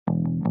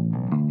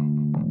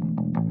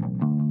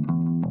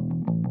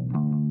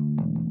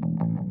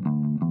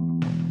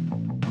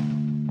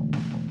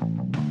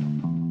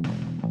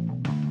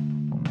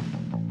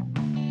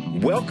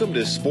Welcome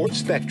to Sports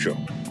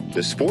Spectrum,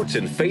 the sports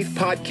and faith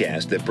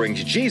podcast that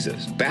brings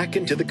Jesus back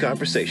into the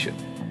conversation.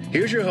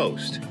 Here's your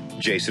host,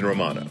 Jason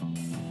Romano.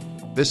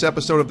 This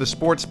episode of the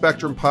Sports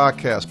Spectrum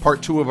podcast,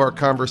 part two of our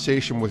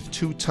conversation with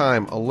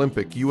two-time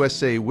Olympic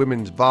USA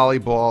women's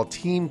volleyball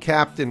team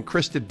captain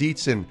Christa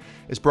Dietzen,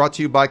 is brought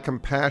to you by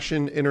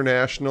Compassion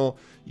International.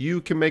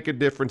 You can make a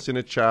difference in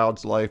a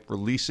child's life,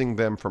 releasing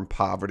them from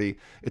poverty.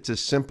 It's as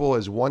simple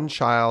as one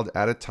child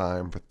at a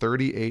time for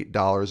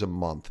 $38 a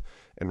month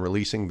and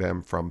releasing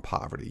them from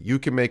poverty. You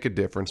can make a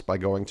difference by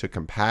going to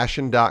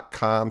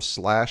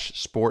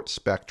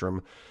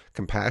compassion.com/sportspectrum,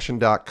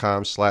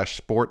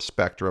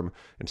 compassion.com/sportspectrum,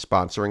 and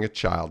sponsoring a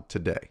child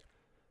today.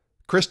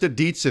 Christa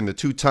Dietzen, the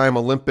two-time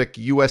Olympic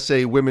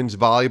USA women's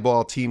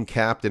volleyball team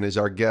captain, is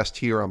our guest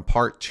here on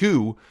part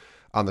two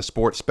on the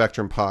Sports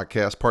Spectrum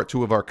podcast, part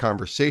two of our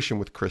conversation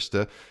with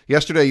Christa.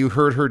 Yesterday, you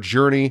heard her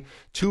journey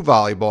to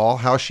volleyball,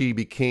 how she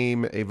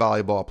became a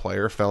volleyball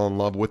player, fell in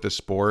love with the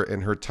sport,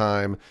 and her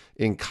time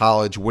in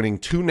college, winning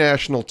 2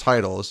 national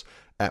titles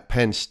at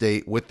Penn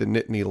State with the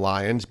Nittany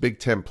Lions, Big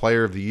Ten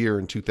Player of the Year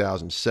in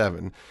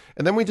 2007.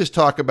 And then we just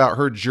talk about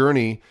her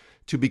journey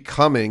to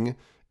becoming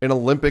an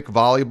Olympic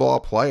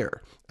volleyball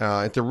player.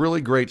 It's a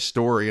really great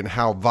story and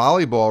how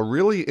volleyball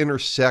really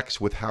intersects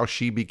with how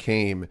she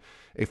became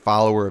a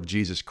follower of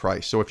Jesus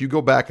Christ. So if you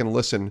go back and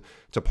listen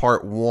to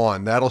part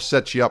one, that'll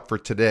set you up for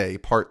today,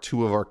 part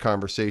two of our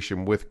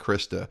conversation with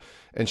Christa.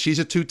 And she's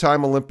a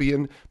two-time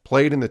Olympian,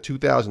 played in the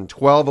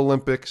 2012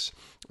 Olympics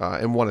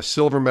and won a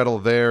silver medal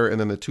there,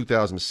 and then the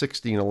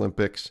 2016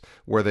 Olympics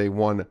where they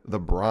won the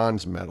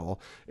bronze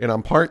medal. And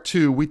on part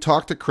two, we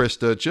talked to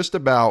Christa just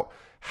about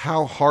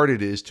how hard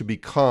it is to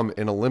become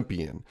an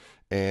Olympian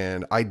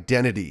and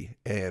identity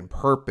and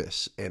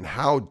purpose and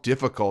how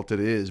difficult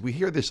it is. We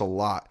hear this a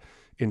lot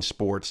in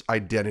sports,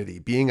 identity,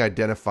 being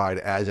identified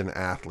as an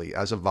athlete,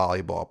 as a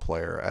volleyball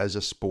player, as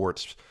a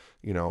sports,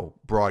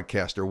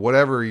 broadcaster,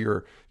 whatever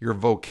your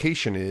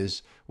vocation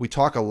is. We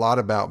talk a lot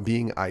about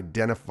being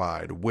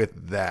identified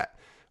with that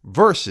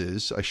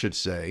versus, I should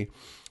say,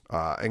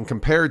 and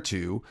compared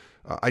to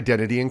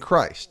identity in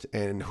Christ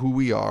and who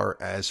we are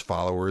as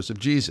followers of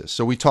Jesus.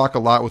 So we talk a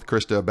lot with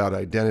Christa about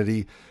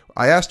identity.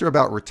 I asked her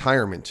about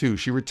retirement too.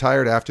 She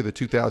retired after the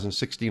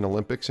 2016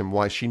 Olympics and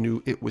why she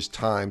knew it was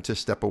time to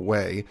step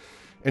away,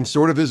 and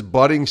sort of this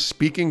budding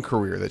speaking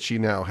career that she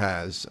now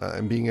has,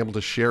 and being able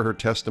to share her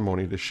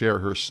testimony, to share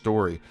her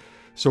story.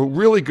 So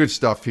really good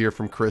stuff here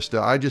from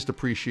Christa. I just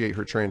appreciate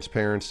her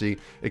transparency.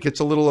 It gets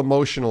a little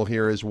emotional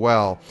here as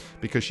well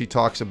because she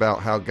talks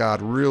about how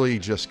God really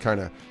just kind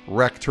of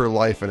wrecked her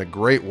life in a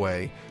great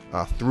way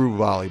through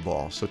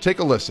volleyball. So take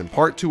a listen.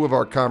 Part two of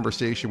our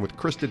conversation with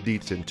Christa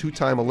Dietzen,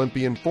 two-time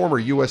Olympian, former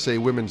USA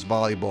women's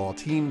volleyball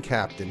team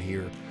captain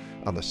here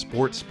on the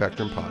Sports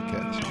Spectrum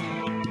podcast.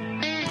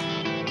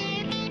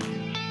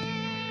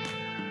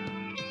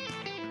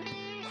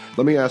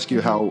 Let me ask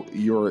you how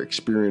your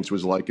experience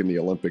was like in the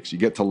Olympics. You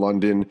get to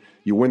London,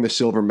 you win the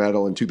silver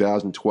medal in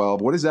 2012.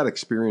 What is that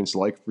experience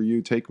like for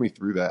you? Take me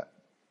through that.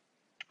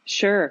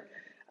 Sure.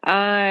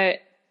 I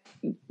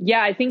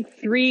think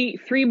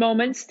three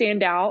moments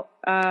stand out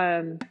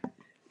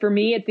for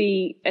me at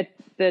the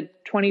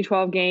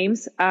 2012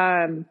 games.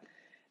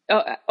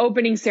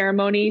 Opening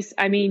ceremonies.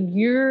 I mean,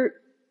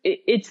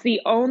 it's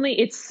the only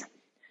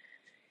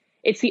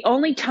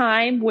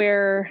time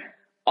where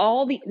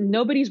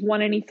nobody's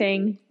won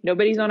anything.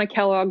 Nobody's on a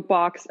Kellogg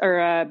box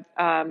or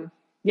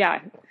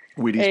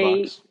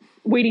Wheaties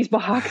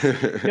box.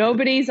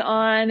 Nobody's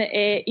on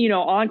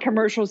on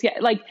commercials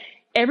yet. Like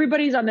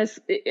everybody's on this,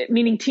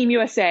 meaning Team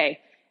USA.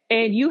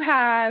 And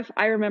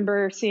I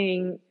remember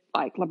seeing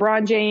like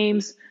LeBron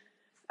James,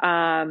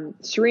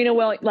 Serena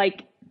Williams,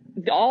 like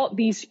all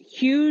these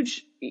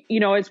huge,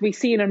 as we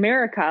see in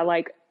America,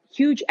 like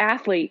huge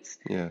athletes.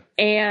 Yeah.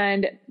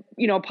 And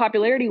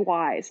popularity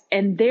wise,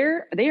 and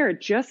they are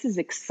just as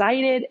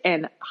excited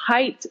and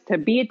hyped to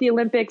be at the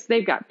Olympics.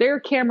 They've got their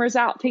cameras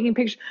out taking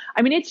pictures.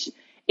 I mean,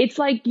 it's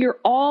like you're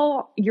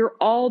all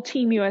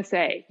Team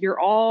USA. You're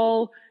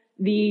all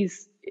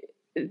these,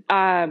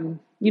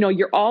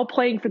 you're all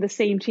playing for the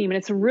same team, and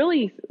it's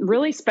really,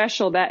 really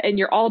special and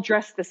you're all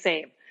dressed the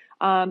same.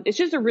 It's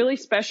just a really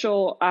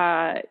special,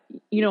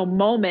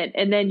 moment.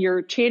 And then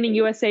you're chanting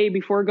USA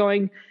before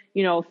going,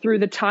 through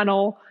the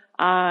tunnel.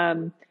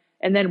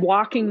 And then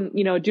walking,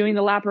 doing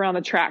the lap around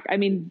the track. I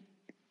mean,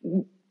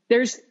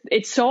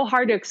 it's so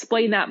hard to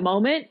explain that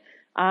moment.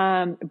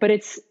 But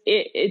it's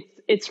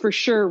for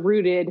sure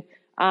rooted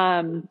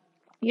in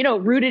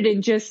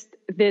just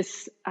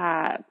this,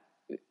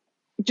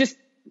 just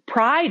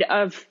pride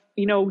of,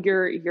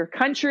 your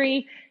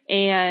country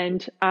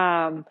and,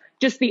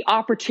 just the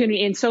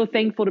opportunity, and so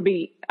thankful to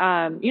be,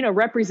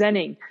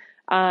 representing,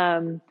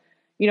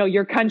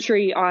 your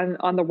country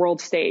on the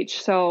world stage.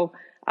 So,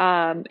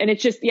 and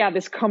it's just,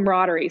 this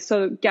camaraderie.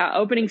 So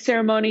opening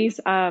ceremonies,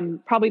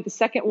 probably the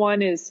second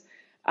one is,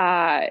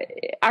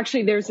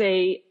 actually there's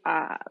and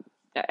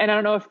I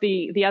don't know if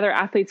the other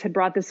athletes had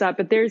brought this up,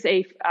 but there's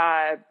a,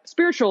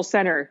 spiritual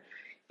center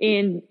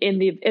in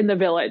the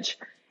village.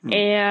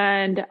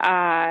 And,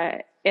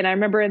 and I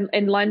remember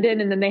in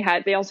London, and then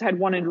they also had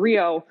one in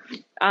Rio.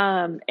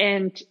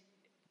 And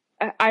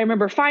I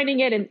remember finding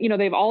it, and,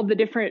 they have all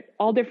different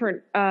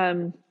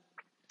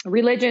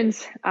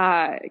religions,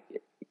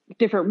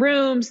 different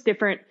rooms,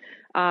 different,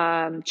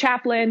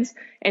 chaplains.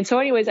 And so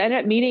anyways, I ended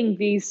up meeting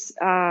these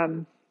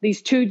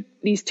two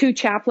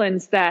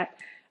chaplains that,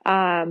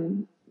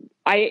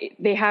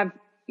 they have,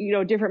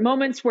 different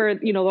moments where,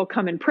 they'll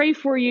come and pray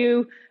for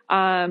you,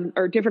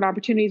 or different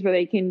opportunities where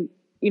they can,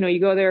 you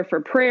go there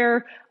for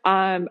prayer.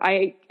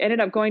 I ended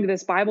up going to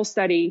this Bible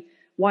study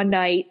one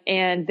night,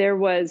 and there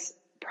was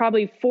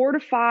probably 4 to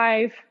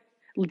 5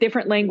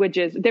 different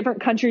languages,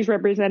 different countries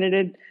represented,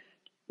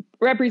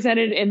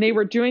 and they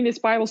were doing this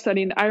Bible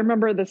study. And I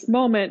remember this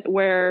moment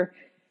where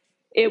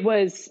it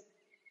was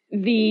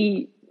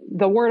the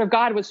word of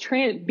God was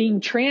being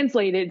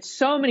translated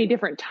so many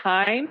different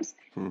times.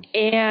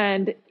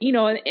 And,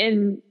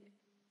 and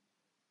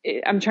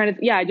I'm trying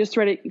to, I just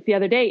read it the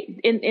other day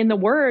in the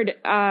word,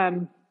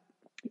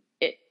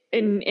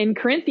 in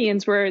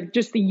Corinthians, where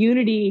just the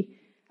unity,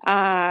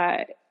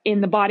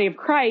 in the body of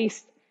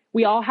Christ,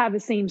 we all have the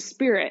same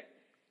spirit,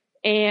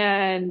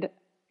 and,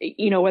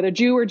 whether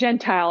Jew or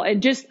Gentile,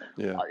 and just,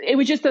 it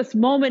was just this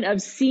moment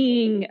of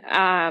seeing,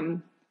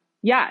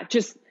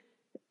 just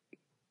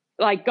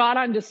like God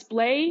on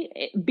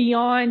display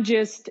beyond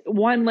just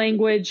one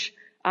language,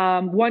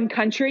 one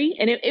country.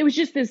 And it was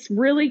just this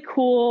really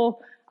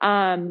cool,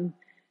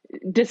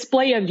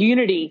 display of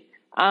unity,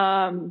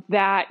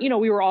 that,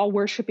 we were all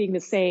worshiping the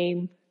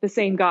same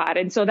God.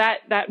 And so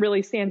that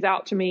really stands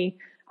out to me.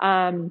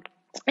 And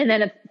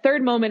then a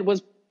third moment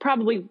was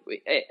probably,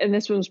 and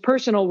this was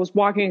personal, was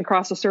walking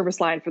across the service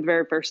line for the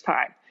very first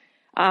time.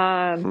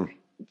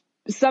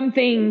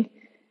 Something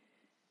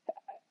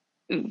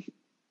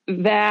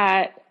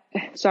that,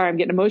 sorry, I'm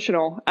getting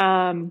emotional.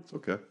 It's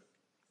okay.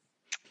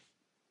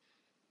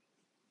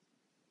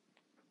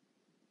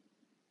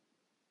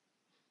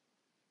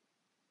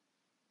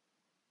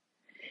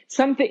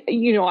 Something,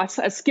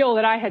 a skill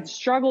that I had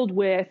struggled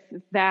with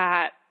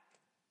that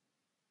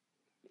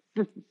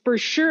for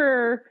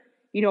sure,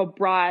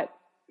 brought,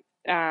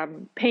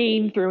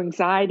 pain through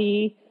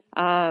anxiety,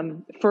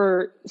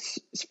 for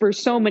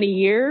so many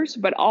years,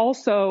 but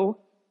also,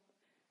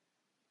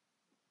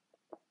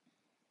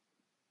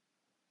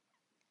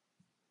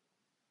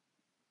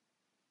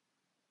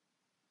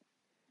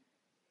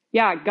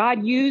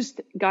 God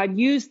used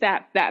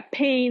that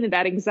pain,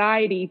 that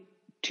anxiety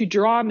to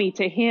draw me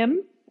to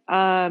him.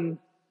 And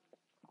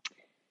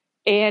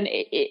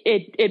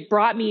it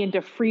brought me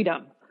into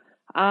freedom.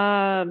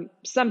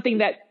 Something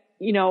that,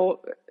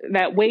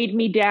 that weighed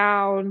me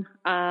down,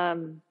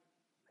 and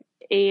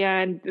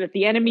that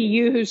the enemy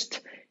used,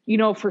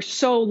 for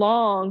so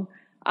long,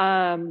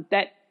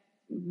 that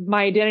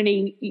my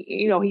identity,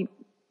 he,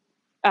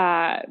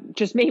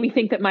 just made me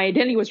think that my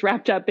identity was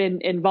wrapped up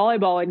in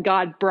volleyball, and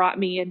God brought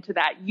me into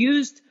that,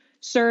 used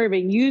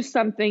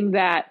something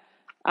that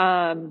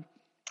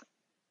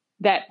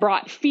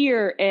brought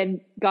fear,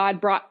 and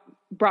God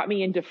brought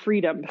me into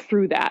freedom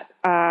through that,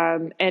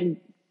 and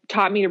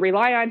taught me to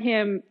rely on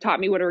him, taught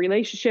me what a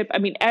relationship,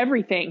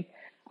 everything.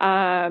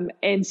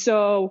 And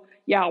so,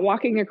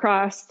 walking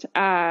across,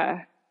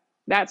 that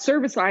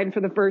service line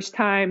for the first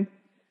time,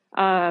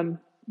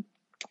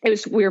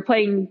 we were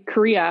playing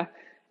Korea,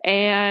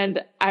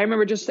 and I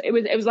remember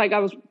it was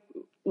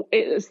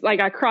like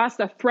I crossed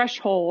a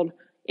threshold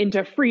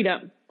into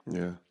freedom.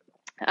 Yeah.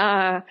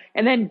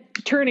 And then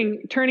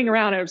turning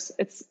around,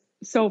 it's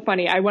so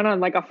funny. I went on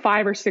like a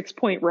 5 or 6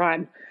 point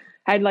run.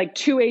 I had like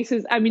 2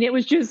 aces. It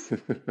was just,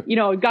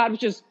 God was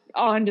just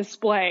on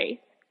display.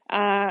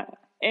 And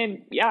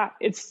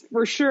it's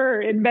for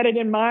sure embedded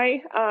in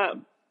my,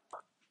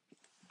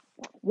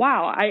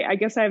 wow, I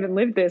guess I haven't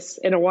lived this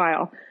in a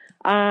while,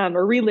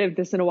 or relived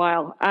this in a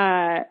while.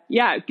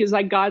 Cause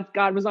like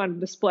God was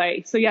on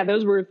display. So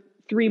those were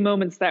 3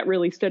 moments that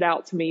really stood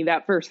out to me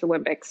that first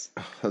Olympics.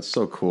 That's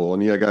so cool.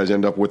 And guys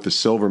end up with the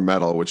silver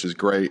medal, which is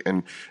great,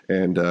 and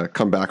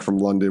come back from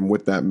London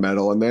with that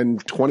medal. And then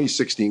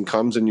 2016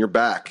 comes, and you're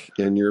back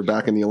in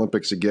the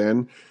Olympics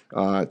again,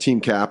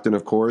 team captain,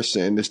 of course.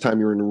 And this time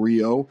you're in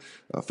Rio,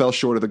 fell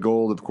short of the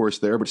gold, of course,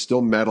 there, but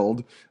still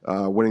medaled,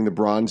 winning the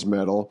bronze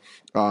medal.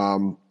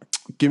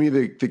 Give me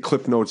the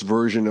Cliff Notes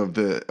version of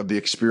the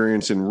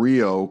experience in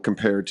Rio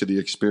compared to the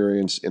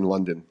experience in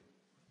London.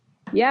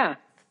 Yeah.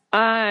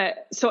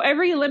 So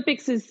every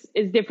Olympics is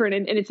different,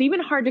 and it's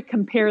even hard to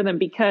compare them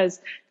because,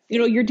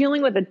 you're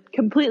dealing with a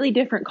completely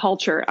different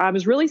culture. It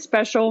was really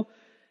special.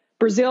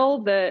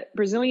 The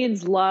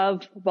Brazilians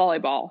love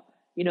volleyball.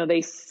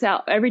 They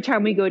sell every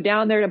time we go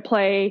down there to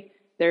play.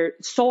 They're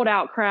sold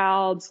out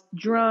crowds,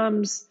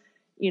 drums,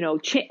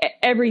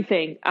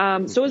 everything.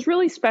 So it was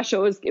really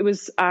special. It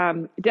was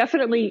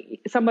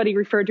definitely, somebody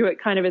referred to it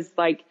kind of as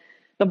like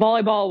the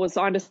volleyball was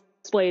on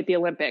display at the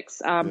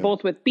Olympics,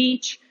 both with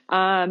beach,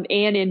 and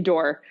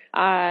indoor.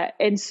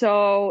 And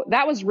so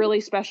that was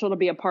really special to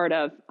be a part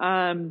of.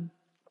 And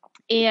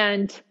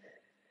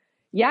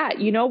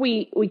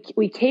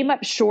we came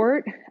up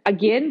short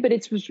again, but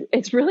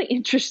it's really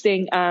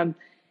interesting.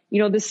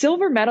 the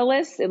silver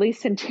medalists, at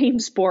least in team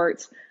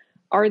sports,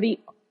 are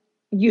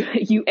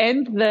you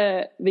end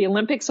the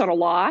Olympics on a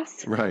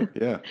loss. Right.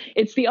 Yeah.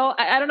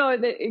 I don't know.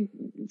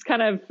 It's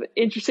kind of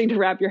interesting to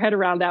wrap your head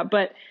around that,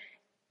 but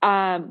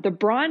the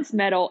bronze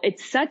medal,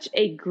 it's such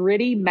a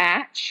gritty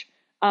match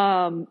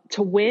to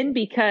win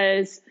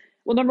because,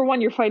 well, number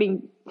one, you're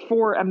fighting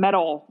for a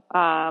medal,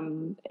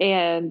 and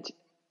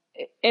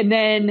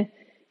then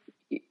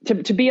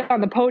to be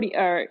on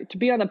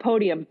the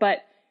podium,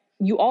 but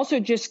you also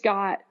just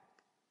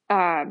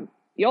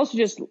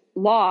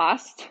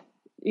lost,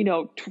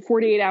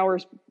 48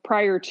 hours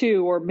prior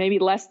to, or maybe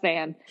less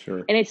than. Sure.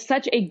 And it's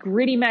such a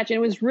gritty match. And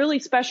it was really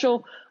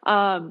special.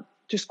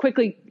 Just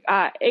quickly,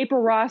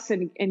 April Ross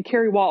and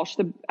Carrie Walsh,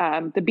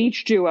 the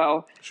beach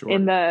duo, Sure.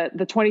 in the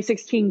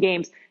 2016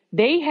 games,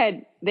 they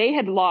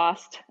had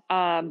lost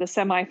the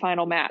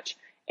semifinal match,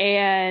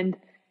 and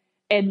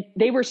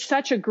they were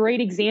such a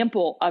great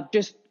example of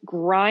just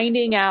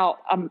grinding out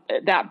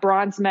that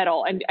bronze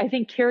medal. And I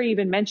think Carrie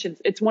even mentions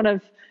it's one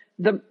of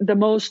the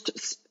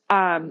most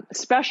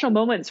special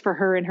moments for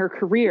her in her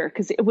career,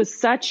 because it was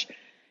such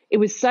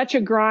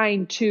a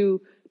grind to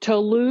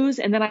lose.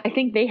 And then I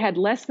think they had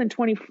less than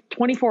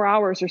 24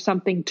 hours or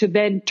something to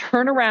then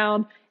turn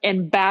around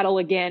and battle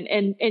again.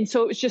 And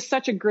so it was just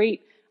such a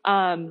great,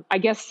 I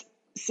guess,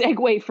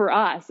 segue for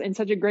us, and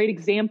such a great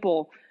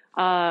example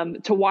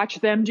to watch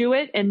them do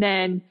it. And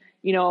then,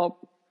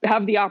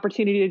 have the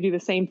opportunity to do the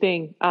same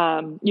thing,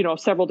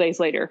 several days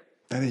later.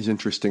 That is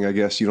interesting. I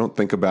guess you don't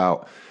think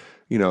about,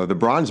 the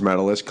bronze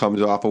medalist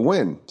comes off a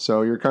win.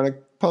 So you're kind of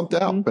pumped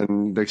out. Mm-hmm.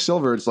 And the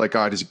silver, it's like,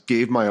 I just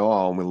gave my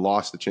all and we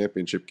lost the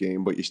championship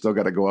game, but you still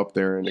got to go up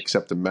there and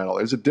accept a medal.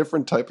 There's a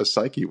different type of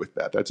psyche with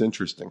that. That's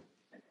interesting.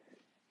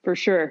 For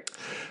sure.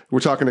 We're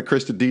talking to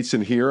Christa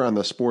Dietzen here on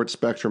the Sports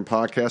Spectrum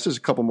podcast. There's a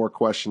couple more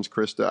questions,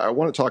 Christa. I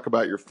want to talk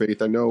about your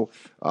faith. I know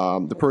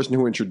the person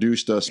who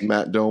introduced us,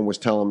 Matt Doan, was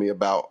telling me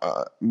about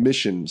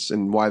missions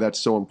and why that's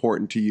so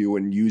important to you,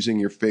 and using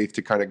your faith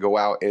to kind of go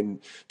out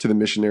into the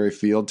missionary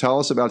field. Tell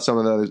us about some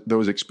of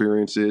those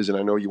experiences. And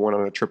I know you went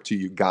on a trip to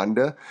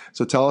Uganda.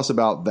 So tell us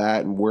about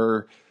that and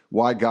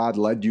why God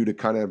led you to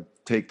kind of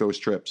take those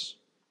trips.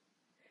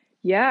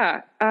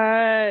 Yeah.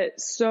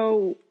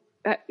 So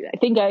I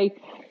think I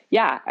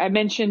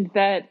mentioned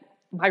that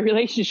my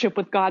relationship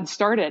with God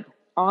started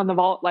on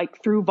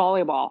through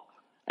volleyball.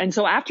 And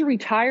so after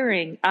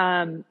retiring,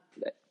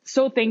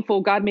 so thankful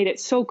God made it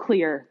so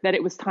clear that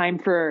it was time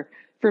for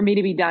me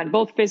to be done,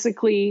 both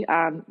physically,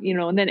 and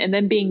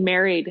then being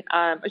married.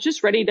 I was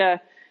just ready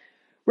to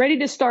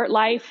start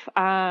life,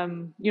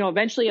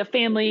 eventually a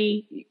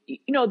family,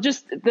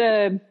 just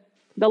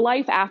the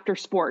life after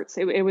sports.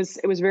 It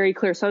was very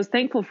clear. So I was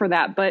thankful for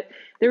that, but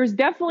there was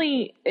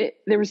definitely a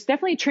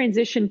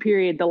transition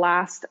period the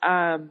last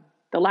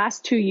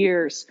 2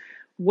 years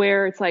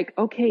where it's like,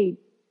 okay,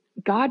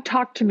 God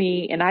talked to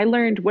me and I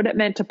learned what it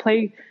meant to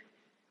play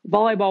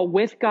volleyball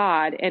with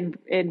God and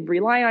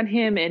rely on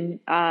him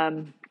and,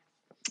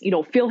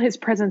 feel his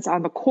presence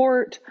on the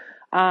court,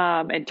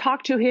 and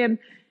talk to him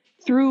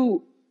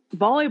through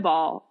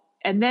volleyball.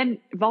 And then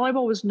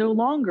volleyball was no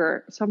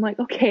longer. So I'm like,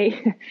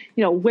 okay,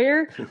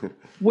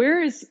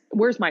 where's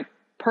my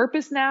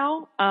purpose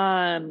now?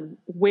 And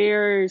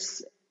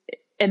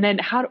then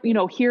how,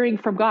 hearing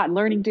from God,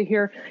 learning to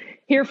hear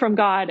from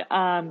God,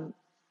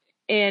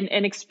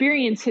 and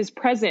experience his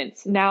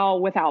presence now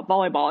without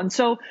volleyball. And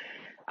so,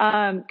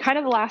 kind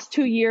of the last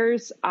 2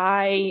 years,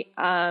 I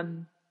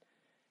had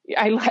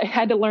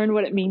to learn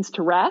what it means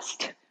to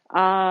rest.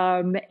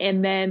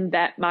 And then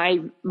that my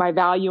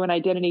value and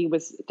identity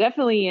was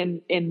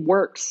definitely in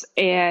works.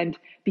 And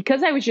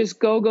because I was just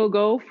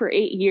go for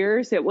 8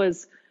 years, it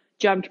was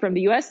jumped from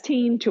the US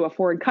team to a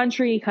foreign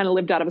country, kind of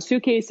lived out of a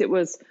suitcase. It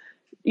was,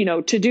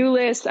 to-do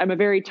list. I'm a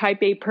very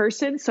type A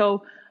person.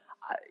 So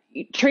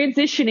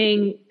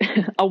transitioning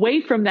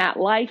away from that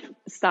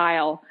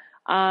lifestyle,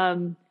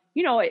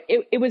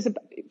 it was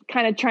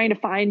kind of trying to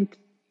find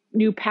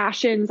new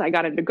passions. I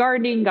got into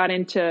gardening, got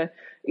into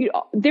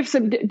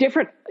some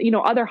different,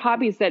 other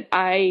hobbies that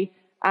I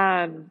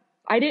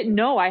didn't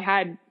know I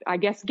had, I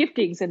guess,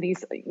 giftings in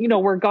these,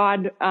 where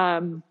God,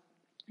 I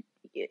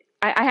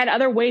had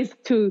other ways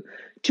to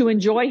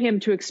enjoy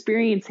him, to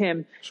experience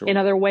him Sure. in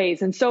other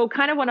ways. And so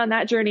kind of went on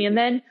that journey. And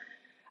then,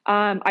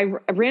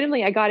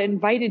 I got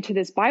invited to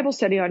this Bible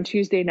study on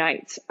Tuesday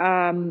nights,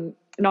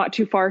 not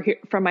too far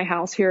from my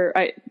house here.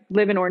 I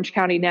live in Orange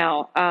County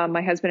now,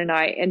 my husband and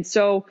I. And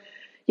so,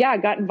 I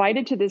got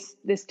invited to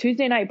this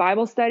Tuesday night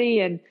Bible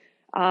study. And,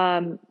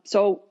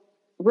 so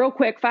real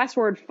quick, fast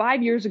forward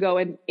 5 years ago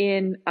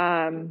in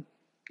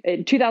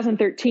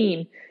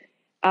 2013,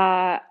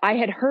 I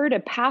had heard a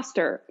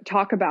pastor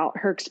talk about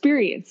her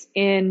experience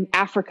in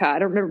Africa. I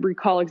don't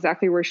recall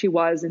exactly where she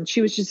was. And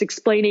she was just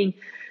explaining,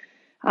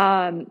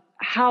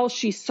 how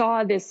she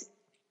saw this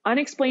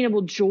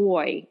unexplainable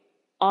joy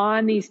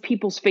on these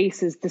people's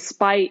faces,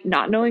 despite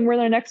not knowing where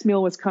their next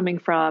meal was coming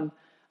from.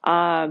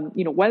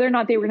 Whether or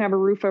not they were gonna have a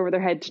roof over their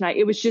head tonight.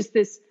 It was just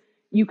this,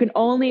 you can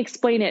only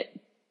explain it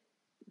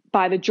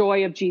by the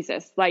joy of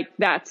Jesus. Like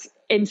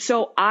And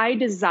so I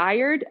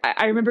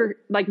remember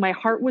like my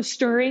heart was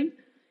stirring,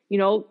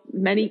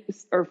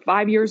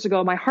 5 years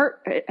ago, my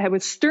heart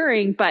was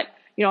stirring, but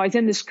I was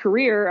in this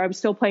career, I was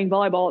still playing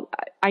volleyball.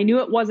 I knew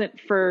it wasn't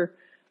for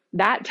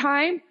that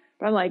time,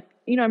 but I'm like,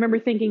 I remember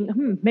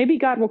thinking, maybe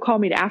God will call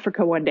me to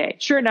Africa one day.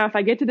 Sure enough,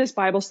 I get to this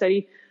Bible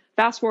study,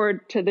 fast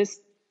forward to this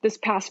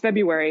past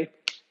February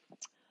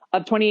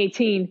of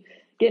 2018,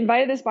 get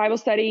invited to this Bible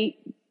study,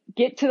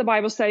 get to the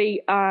Bible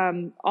study.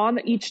 On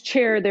each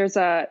chair, there's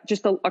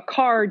just a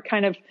card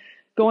kind of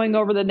going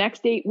over the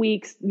next 8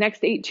 weeks,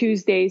 next 8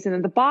 Tuesdays. And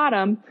at the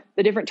bottom,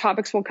 the different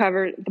topics we'll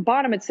cover. At the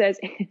bottom, it says,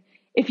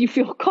 if you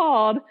feel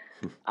called,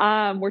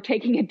 we're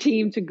taking a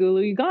team to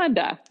Gulu,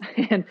 Uganda.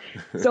 And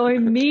so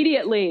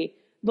immediately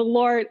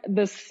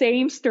the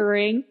same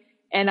stirring.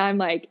 And I'm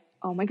like,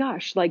 oh my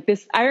gosh, like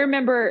this, I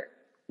remember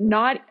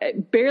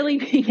barely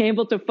being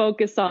able to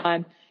focus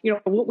on,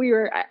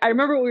 I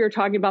remember what we were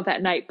talking about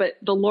that night, but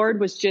the Lord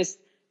was just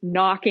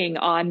knocking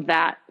on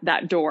that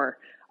door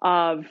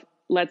of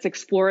let's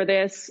explore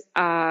this.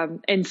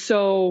 And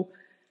so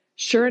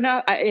sure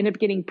enough, I ended up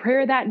getting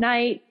prayer that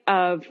night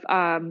of,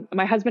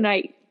 my husband and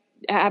I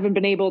haven't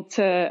been able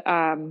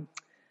to,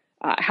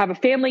 have a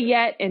family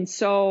yet. And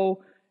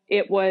so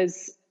it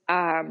was,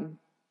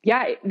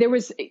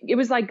 it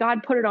was like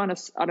God put it on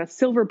a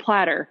silver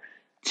platter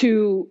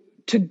to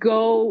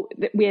go.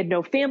 We had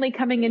no family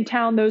coming in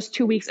town those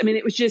 2 weeks. I mean,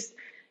 it was just,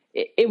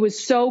 it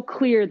was so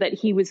clear that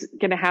he was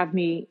going to have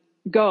me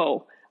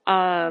go,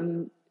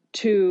 to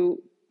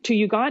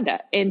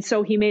Uganda. And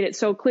so he made it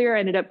so clear. I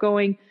ended up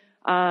going,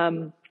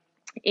 and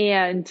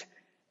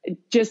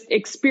just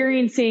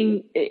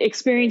experiencing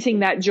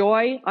that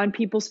joy on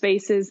people's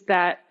faces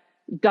that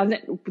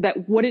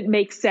wouldn't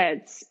make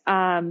sense,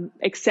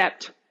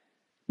 except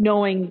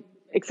knowing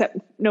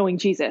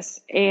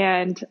Jesus,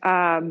 and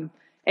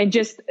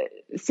just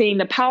seeing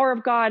the power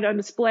of God on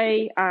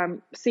display,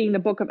 seeing the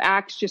book of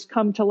Acts just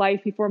come to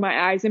life before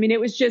my eyes. I mean, it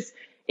was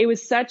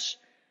such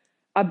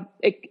an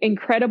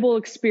incredible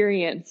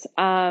experience,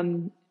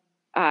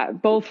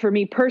 both for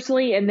me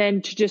personally, and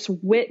then to just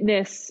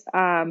witness,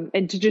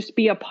 and to just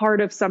be a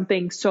part of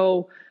something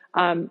so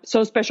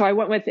special. I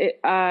went with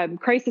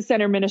Christa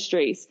Center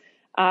Ministries,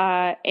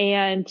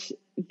 and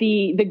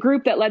the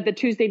group that led the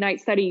Tuesday night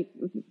study.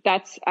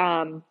 That's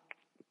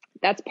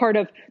part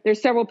of.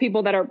 There's several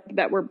people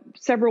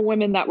several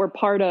women that were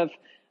part of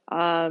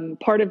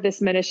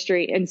this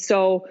ministry, and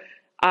so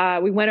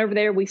we went over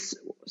there. We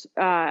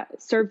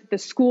served at the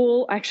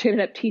school. I actually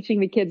ended up teaching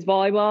the kids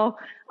volleyball,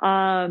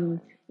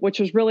 which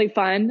was really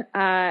fun.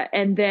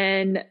 And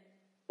then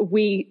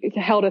we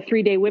held a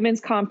 3-day women's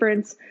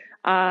conference.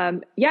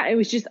 It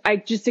was just, I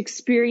just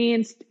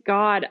experienced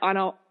God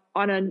on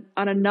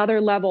another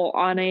level,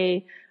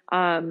 on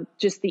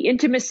just the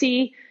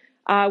intimacy,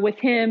 with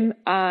him,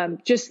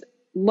 just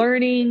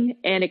learning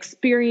and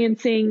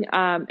experiencing,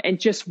 and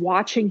just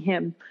watching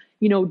him,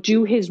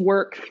 do his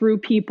work through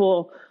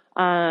people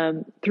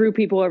over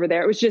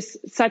there. It was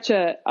just such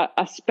a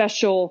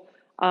special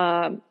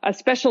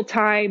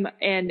time,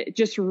 and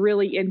just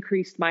really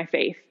increased my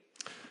faith.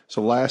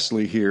 So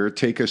lastly here,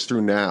 take us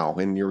through now.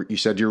 And you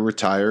said you're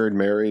retired,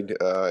 married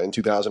in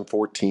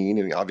 2014,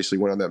 and obviously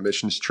went on that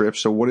missions trip.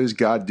 So what is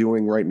God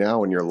doing right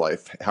now in your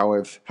life?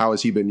 How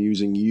has he been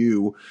using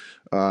you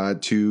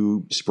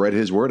to spread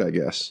his word, I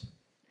guess?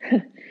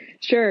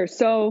 Sure.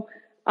 So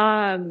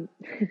kind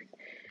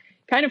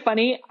of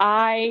funny.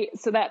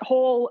 So that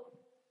whole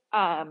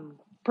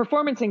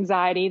performance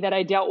anxiety that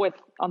I dealt with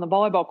on the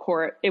volleyball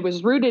court, it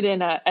was rooted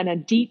in a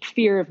deep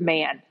fear of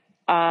man.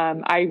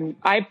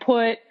 I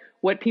put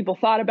what people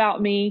thought about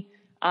me,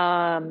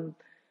 my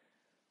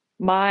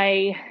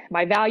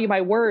value,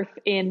 my worth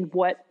in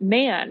what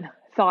man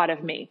thought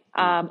of me,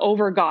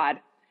 over God.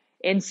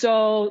 And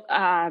so,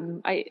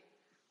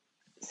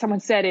 someone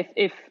said,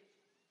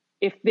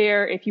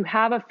 if you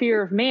have a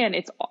fear of man,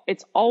 it's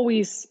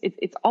always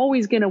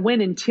going to win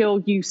until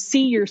you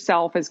see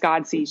yourself as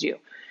God sees you.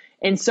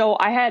 And so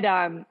I had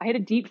a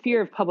deep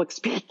fear of public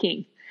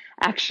speaking,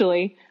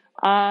 actually.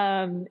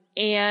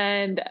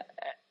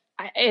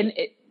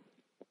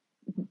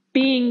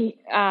 Being,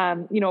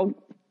 God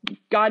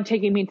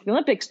taking me to the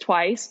Olympics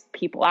twice,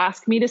 people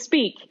ask me to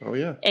speak. Oh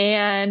yeah.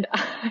 And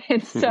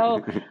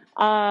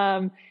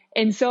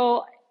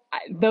so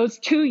those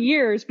 2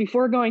 years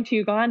before going to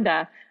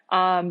Uganda,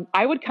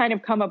 I would kind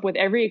of come up with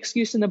every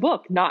excuse in the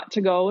book not to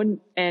go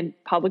and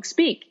public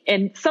speak.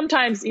 And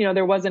sometimes,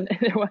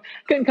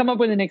 couldn't come up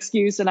with an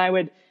excuse, and I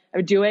would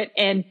do it.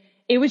 And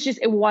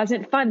it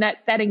wasn't fun. That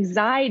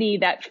anxiety,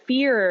 that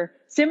fear,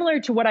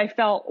 similar to what I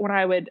felt when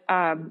I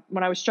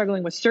was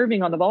struggling with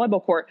serving on the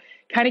volleyball court,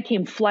 kind of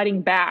came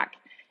flooding back.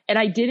 And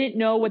I didn't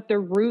know what the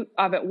root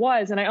of it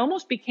was. And I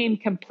almost became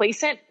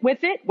complacent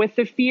with it, with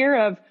the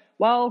fear of,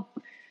 well,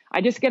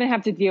 I'm just going to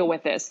have to deal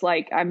with this.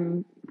 Like I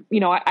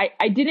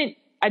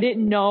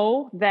didn't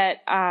know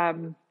that,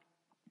 I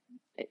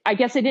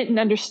guess I didn't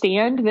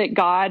understand that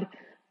God,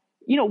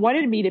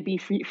 wanted me to be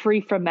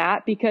free from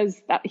that,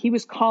 because he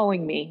was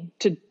calling me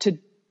to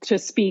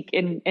speak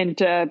and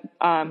to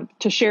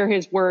share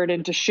his word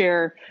and to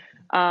share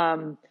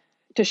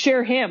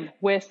him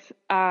with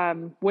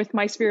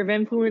my sphere of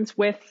influence,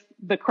 with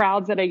the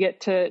crowds that I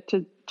get to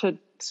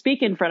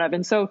speak in front of.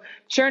 And so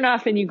sure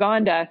enough, in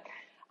Uganda,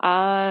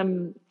 I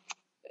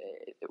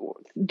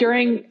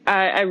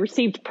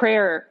received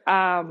prayer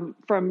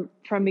from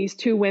these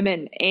two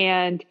women,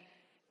 and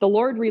the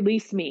Lord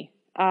released me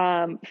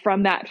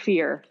from that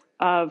fear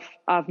of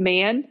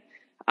man,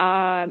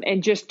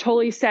 and just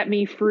totally set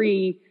me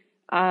free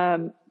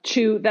that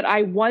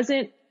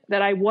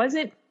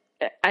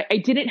I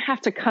didn't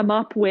have to come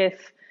up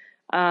with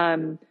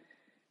the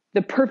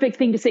perfect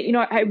thing to say. You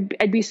know,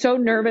 I'd be so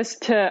nervous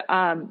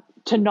to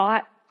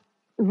not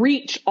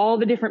reach all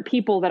the different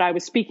people that I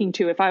was speaking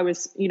to. If I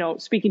was,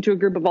 speaking to a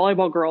group of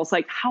volleyball girls,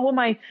 like, how am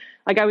I,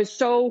 like, I was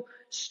so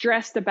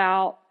stressed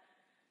about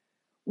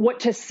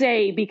what to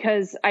say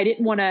because I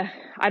didn't want to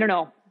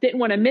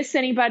miss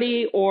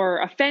anybody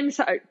or offend,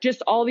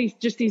 just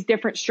these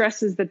different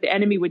stresses that the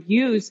enemy would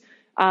use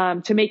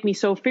to make me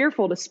so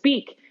fearful to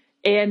speak.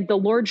 And the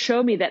Lord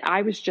showed me that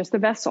I was just a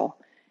vessel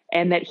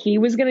and that he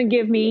was going to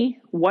give me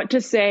what to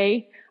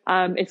say.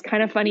 It's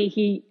kind of funny.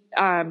 He,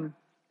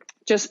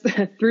 just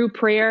through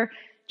prayer,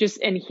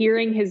 and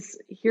hearing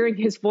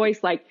his voice,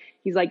 like,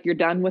 he's like, you're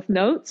done with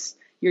notes.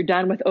 You're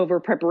done with over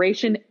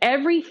preparation.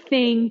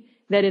 Everything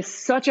that is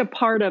such a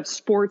part of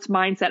sports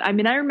mindset. I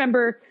mean, I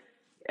remember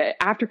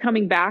after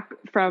coming back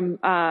from,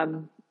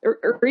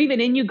 or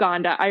even in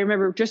Uganda, I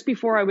remember just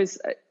before I was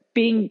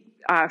being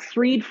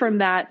freed from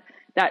that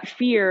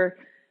fear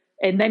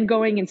and then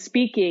going and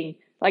speaking,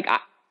 it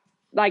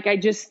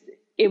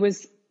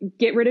was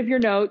get rid of your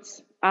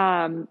notes.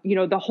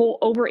 The whole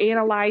over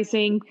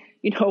analyzing,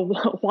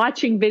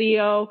 watching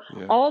video,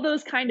 all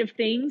those kind of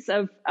things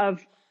of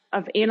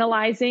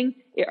analyzing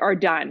are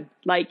done.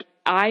 Like,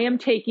 I am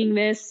taking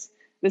this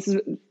is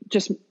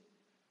just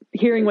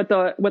hearing what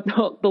the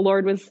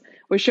Lord was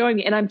showing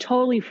me, and I'm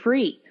totally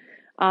free.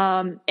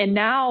 And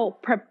now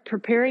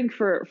preparing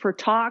for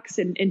talks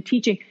and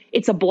teaching,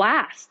 it's a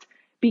blast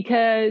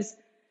because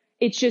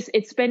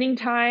it's spending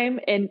time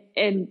and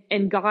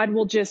God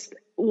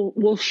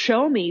will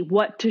show me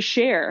what to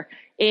share.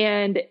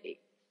 And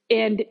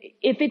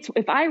if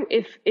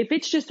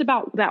it's just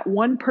about that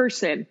one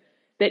person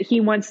that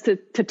he wants to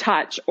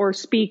touch or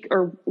speak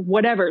or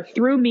whatever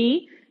through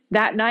me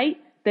that night,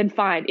 then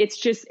fine.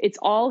 It's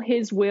all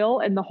his will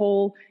and the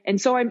whole. And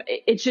so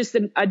it's just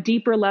a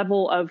deeper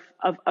level of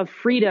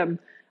freedom,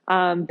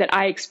 that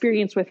I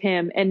experience with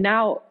him. And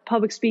now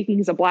public speaking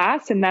is a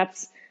blast. And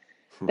that's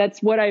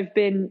what I've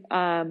been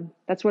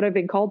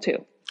called to.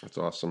 That's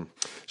awesome.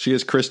 She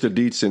is Christa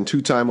Dietzen,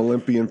 two-time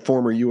Olympian,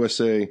 former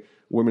USA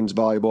women's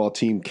volleyball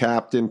team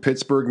captain,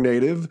 Pittsburgh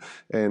native,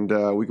 and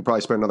we could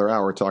probably spend another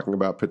hour talking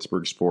about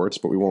Pittsburgh sports,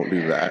 but we won't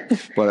do that.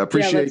 But I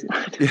appreciate,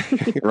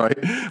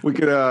 right? We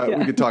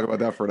could talk about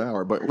that for an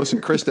hour. But listen,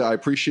 Christa, I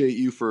appreciate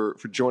you for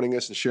joining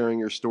us and sharing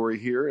your story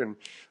here, and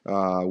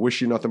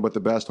wish you nothing but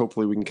the best.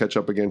 Hopefully, we can catch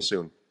up again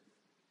soon.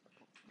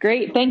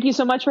 Great. Thank you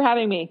so much for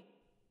having me.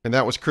 And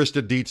that was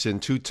Christa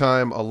Dietzen,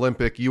 two-time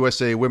Olympic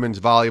USA women's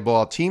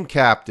volleyball team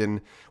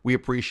captain. We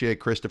appreciate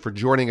Christa for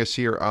joining us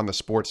here on the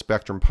Sports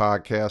Spectrum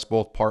podcast,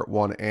 both part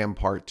 1 and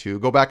part 2.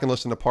 Go back and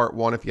listen to part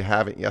 1 if you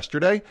haven't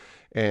yesterday.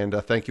 And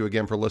thank you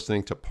again for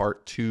listening to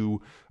part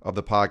 2 of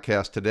the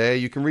podcast today.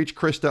 You can reach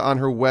Christa on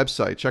her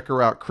website. Check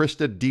her out,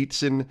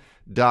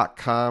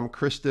 ChristaDietzen.com,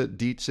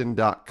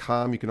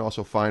 ChristaDietzen.com. You can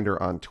also find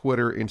her on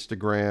Twitter,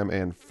 Instagram,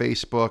 and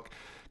Facebook.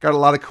 Got a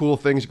lot of cool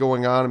things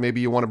going on, and maybe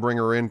you want to bring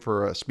her in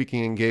for a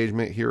speaking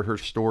engagement, hear her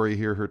story,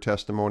 hear her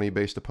testimony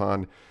based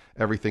upon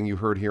everything you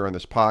heard here on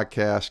this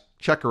podcast.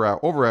 Check her out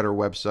over at her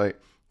website,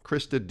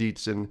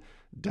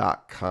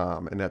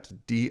 ChristaDietzen.com, and that's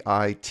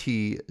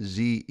Ditzen,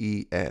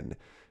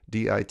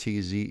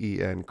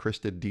 Ditzen,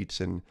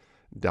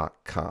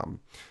 ChristaDietzen.com.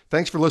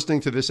 Thanks for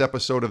listening to this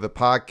episode of the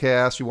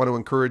podcast. We want to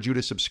encourage you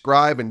to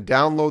subscribe and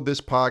download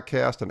this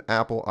podcast on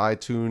Apple,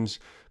 iTunes,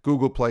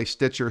 Google Play,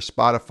 Stitcher,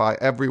 Spotify,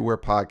 everywhere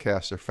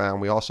podcasts are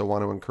found. We also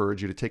want to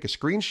encourage you to take a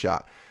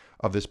screenshot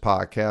of this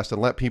podcast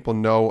and let people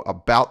know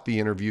about the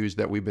interviews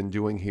that we've been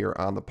doing here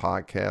on the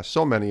podcast.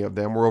 So many of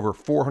them. We're over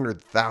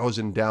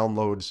 400,000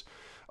 downloads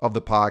of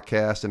the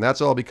podcast, and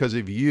that's all because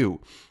of you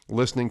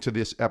listening to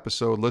this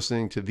episode,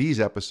 listening to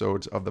these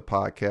episodes of the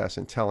podcast,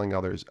 and telling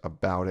others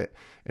about it.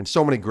 And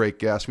so many great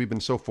guests. We've been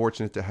so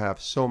fortunate to have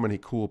so many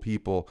cool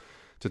people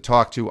to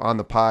talk to on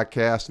the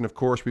podcast, and of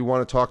course, we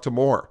want to talk to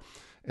more.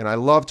 And I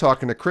love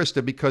talking to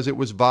Christa because it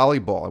was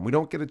volleyball, and we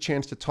don't get a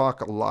chance to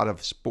talk a lot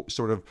of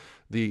sort of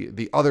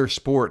the other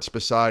sports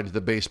besides the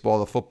baseball,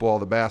 the football,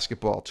 the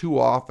basketball too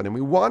often, and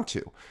we want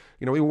to.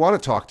 We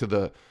want to talk to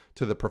the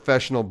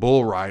professional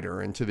bull rider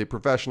and to the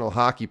professional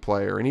hockey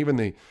player and even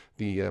the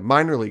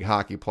minor league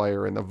hockey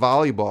player and the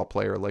volleyball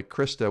player like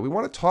Christa. We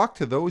want to talk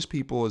to those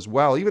people as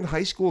well, even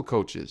high school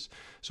coaches.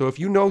 So if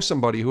you know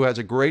somebody who has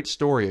a great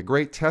story, a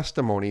great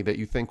testimony that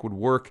you think would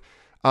work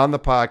on the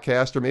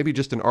podcast, or maybe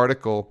just an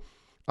article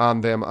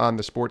on them on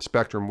the Sports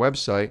Spectrum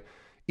website,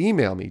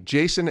 email me,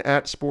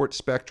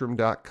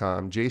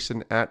 jason@sportspectrum.com,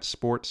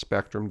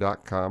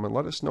 jason@sportspectrum.com, and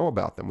let us know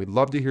about them. We'd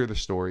love to hear the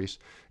stories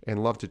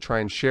and love to try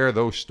and share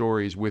those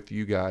stories with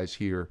you guys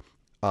here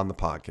on the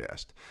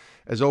podcast.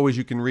 As always,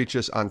 you can reach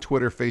us on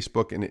Twitter,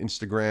 Facebook, and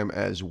Instagram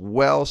as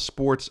well.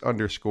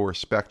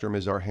 Sports_spectrum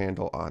is our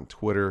handle on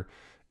Twitter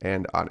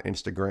and on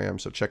Instagram,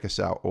 so check us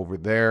out over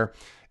there.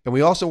 And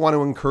we also want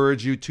to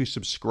encourage you to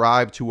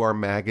subscribe to our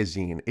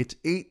magazine. It's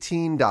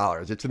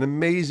 $18. It's an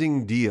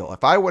amazing deal.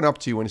 If I went up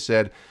to you and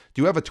said,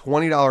 do you have a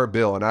 $20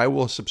 bill and I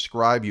will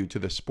subscribe you to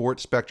the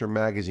Sports Spectrum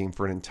magazine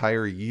for an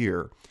entire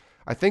year,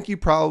 I think you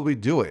probably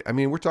do it. I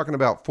mean, we're talking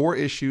about 4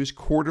 issues,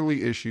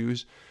 quarterly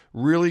issues,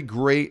 really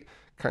great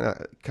kind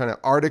of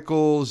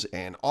articles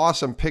and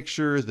awesome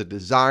pictures. The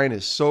design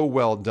is so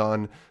well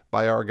done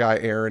by our guy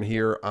Aaron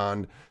here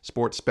on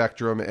Sports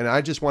Spectrum. And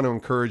I just want to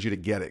encourage you to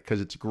get it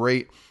because it's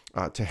great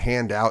to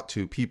hand out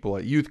to people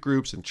at youth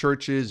groups and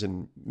churches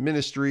and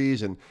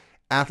ministries and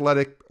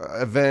athletic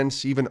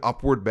events, even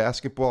Upward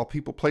basketball,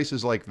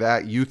 places like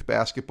that, youth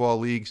basketball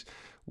leagues.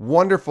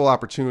 Wonderful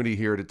opportunity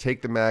here to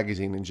take the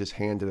magazine and just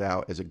hand it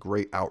out as a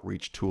great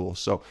outreach tool.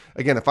 So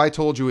again, if I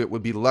told you it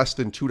would be less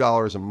than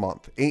 $2 a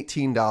month,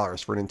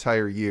 $18 for an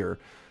entire year,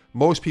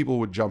 most people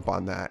would jump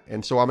on that.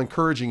 And so I'm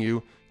encouraging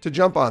you to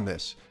jump on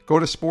this. Go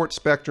to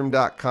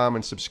sportspectrum.com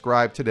and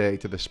subscribe today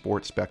to the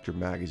Sports Spectrum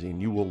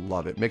magazine. You will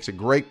love it. Makes a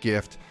great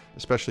gift,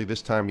 especially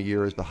this time of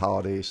year as the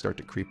holidays start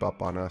to creep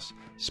up on us.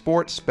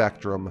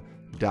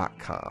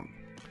 sportspectrum.com.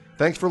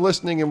 Thanks for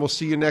listening, and we'll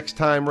see you next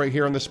time right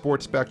here on the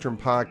Sports Spectrum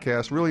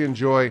podcast. Really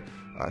enjoy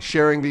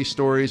sharing these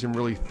stories and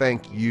really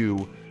thank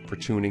you for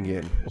tuning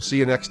in. We'll see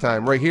you next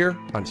time right here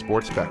on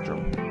Sports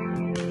Spectrum.